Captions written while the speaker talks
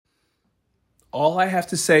All I have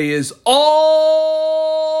to say is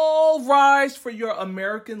all rise for your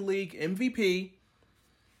American League MVP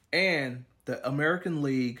and the American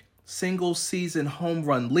League single season home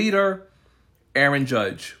run leader, Aaron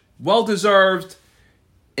Judge. Well-deserved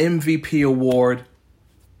MVP award.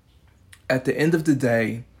 At the end of the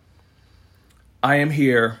day, I am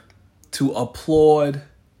here to applaud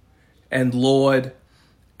and laud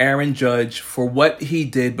Aaron Judge for what he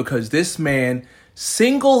did, because this man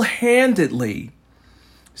single-handedly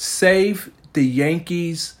saved the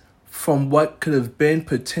Yankees from what could have been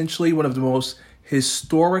potentially one of the most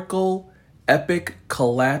historical, epic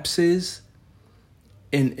collapses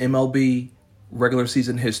in MLB regular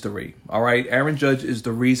season history. All right, Aaron Judge is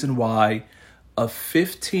the reason why a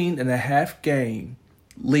 15-and-a-half game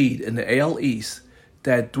lead in the AL East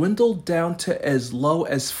that dwindled down to as low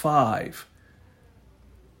as 5,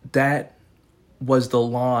 that was the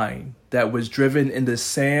line that was driven in the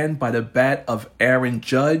sand by the bat of Aaron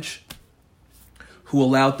Judge, who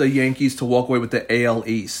allowed the Yankees to walk away with the AL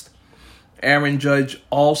East. Aaron Judge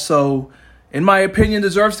also, in my opinion,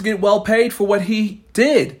 deserves to get well paid for what he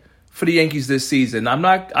did for the Yankees this season.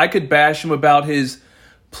 I could bash him about his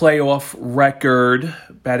playoff record,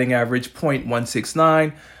 batting average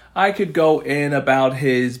 .169. I could go in about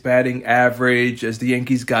his batting average as the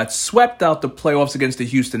Yankees got swept out the playoffs against the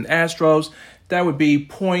Houston Astros. That would be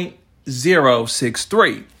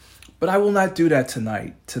 .063. But I will not do that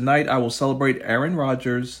tonight. Tonight, I will celebrate Aaron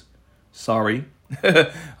Rodgers. Sorry.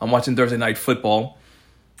 I'm watching Thursday Night Football.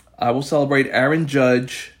 I will celebrate Aaron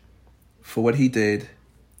Judge for what he did.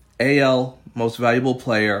 AL Most Valuable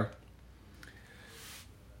Player.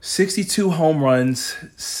 62 home runs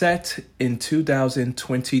set in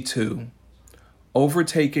 2022,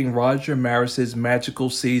 overtaking Roger Maris's magical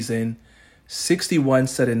season, 61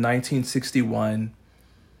 set in 1961,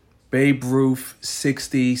 Babe Ruth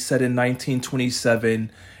 60 set in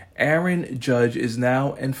 1927. Aaron Judge is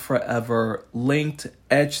now and forever linked,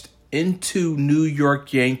 etched into New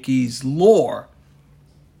York Yankees lore,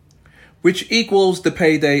 which equals the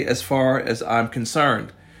payday as far as I'm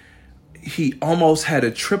concerned. He almost had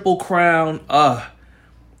a triple crown. I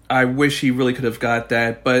wish he really could have got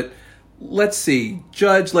that. But let's see.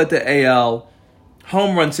 Judge led the AL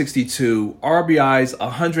home run 62, RBIs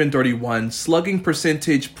 131, slugging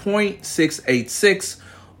percentage .686,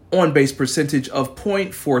 on base percentage of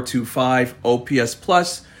 .425, OPS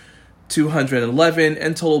plus 211,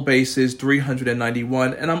 and total bases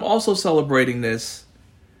 391. And I'm also celebrating this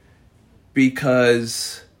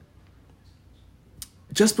because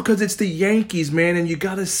it's the Yankees, man, and you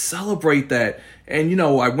got to celebrate that. And,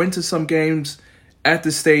 I went to some games at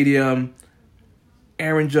the stadium,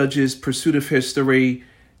 Aaron Judge's pursuit of history,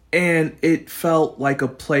 and it felt like a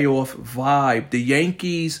playoff vibe. The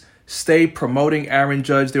Yankees stayed promoting Aaron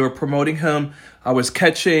Judge. They were promoting him. I was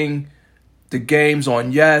catching the games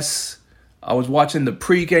on Yes. I was watching the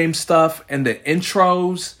pregame stuff, and the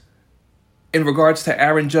intros in regards to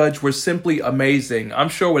Aaron Judge were simply amazing. I'm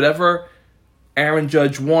sure whatever Aaron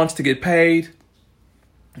Judge wants to get paid,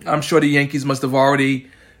 I'm sure the Yankees must have already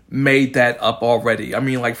made that up already. I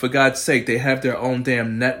mean, for God's sake, they have their own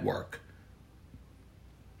damn network.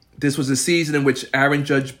 This was a season in which Aaron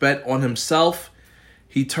Judge bet on himself.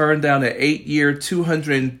 He turned down an 8-year,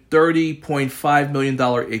 $230.5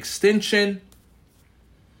 million extension,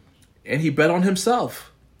 and he bet on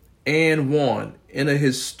himself and won in a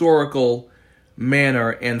historical manner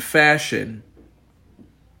and fashion.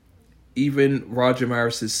 Even Roger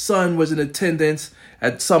Maris's son was in attendance.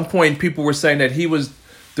 At some point, people were saying that he was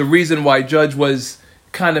the reason why Judge was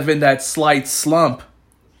kind of in that slight slump.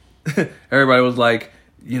 Everybody was like,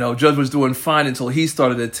 Judge was doing fine until he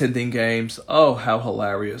started attending games. Oh, how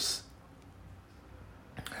hilarious.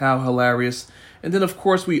 How hilarious. And then, of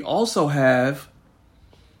course, we also have,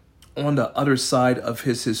 on the other side of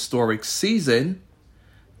his historic season,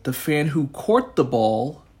 the fan who caught the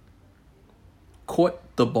ball,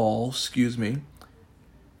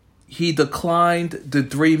 he declined the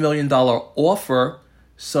 $3 million offer,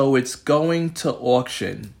 so it's going to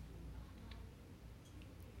auction.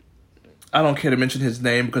 I don't care to mention his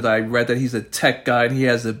name because I read that he's a tech guy and he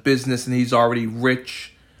has a business and he's already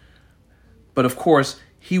rich. But of course,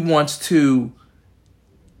 he wants to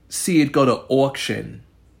see it go to auction.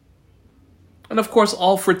 And of course,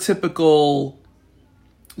 all for typical,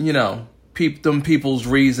 people's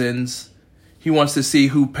reasons. He wants to see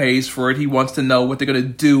who pays for it. He wants to know what they're going to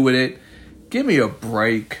do with it. Give me a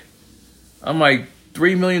break. I'm like,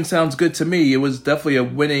 $3 million sounds good to me. It was definitely a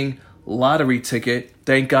winning lottery ticket.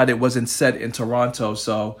 Thank God it wasn't set in Toronto,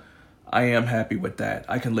 so I am happy with that.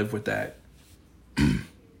 I can live with that. I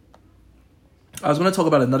was going to talk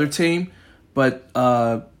about another team, But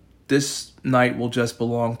this night will just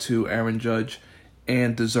belong to Aaron Judge,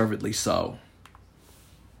 and deservedly so.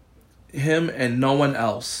 Him and no one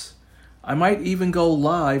else. I might even go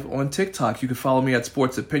live on TikTok. You can follow me at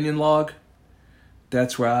Sports Opinion Log.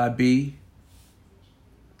 That's where I be.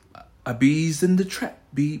 I bees in the trap.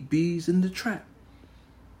 Bees in the trap.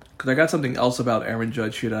 Because I got something else about Aaron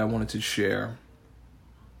Judge here that I wanted to share.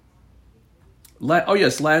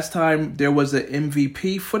 Last time there was an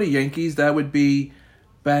MVP for the Yankees. That would be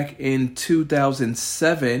back in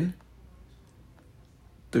 2007.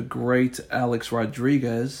 The great Alex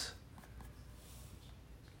Rodriguez.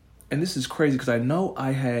 And this is crazy because I know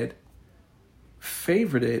I had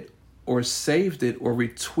favorited it or saved it or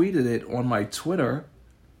retweeted it on my Twitter.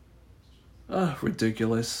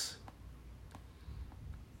 Ridiculous.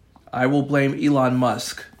 I will blame Elon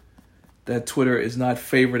Musk that Twitter is not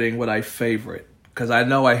favoriting what I favorite, because I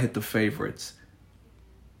know I hit the favorites.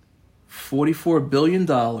 $44 billion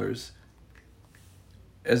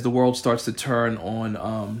as the world starts to turn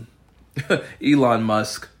on Elon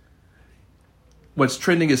Musk. What's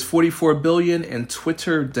trending is 44 billion and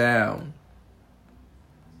Twitter down.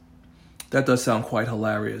 That does sound quite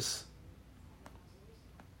hilarious.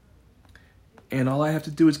 And all I have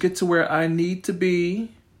to do is get to where I need to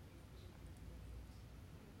be.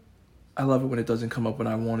 I love it when it doesn't come up when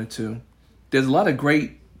I want it to. There's a lot of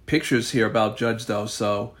great pictures here about Judge, though.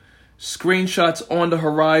 So, screenshots on the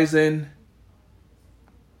horizon.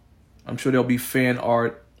 I'm sure there'll be fan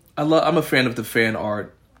art. I'm a fan of the fan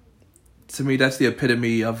art. To me, that's the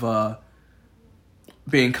epitome of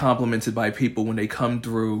being complimented by people when they come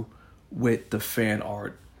through with the fan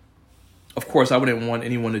art. Of course, I wouldn't want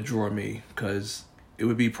anyone to draw me because it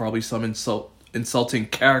would be probably some insulting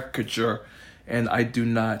caricature, and I do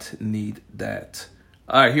not need that.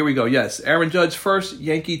 All right, here we go. Yes, Aaron Judge, first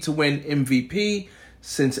Yankee to win MVP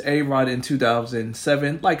since A-Rod in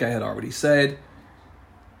 2007, like I had already said.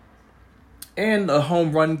 And a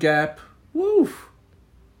home run gap. Woo!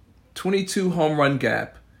 22 home run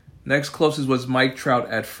gap. Next closest was Mike Trout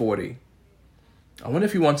at 40. I wonder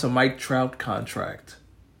if he wants a Mike Trout contract.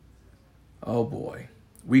 Oh boy.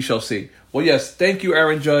 We shall see. Well, yes, thank you,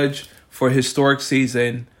 Aaron Judge, for a historic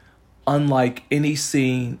season, unlike any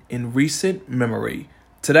seen in recent memory.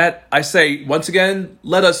 To that, I say, once again,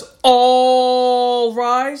 let us all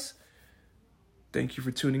rise. Thank you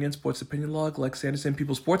for tuning in. Sports Opinion Log, Lex Anderson,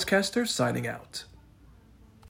 People Sportscaster, signing out.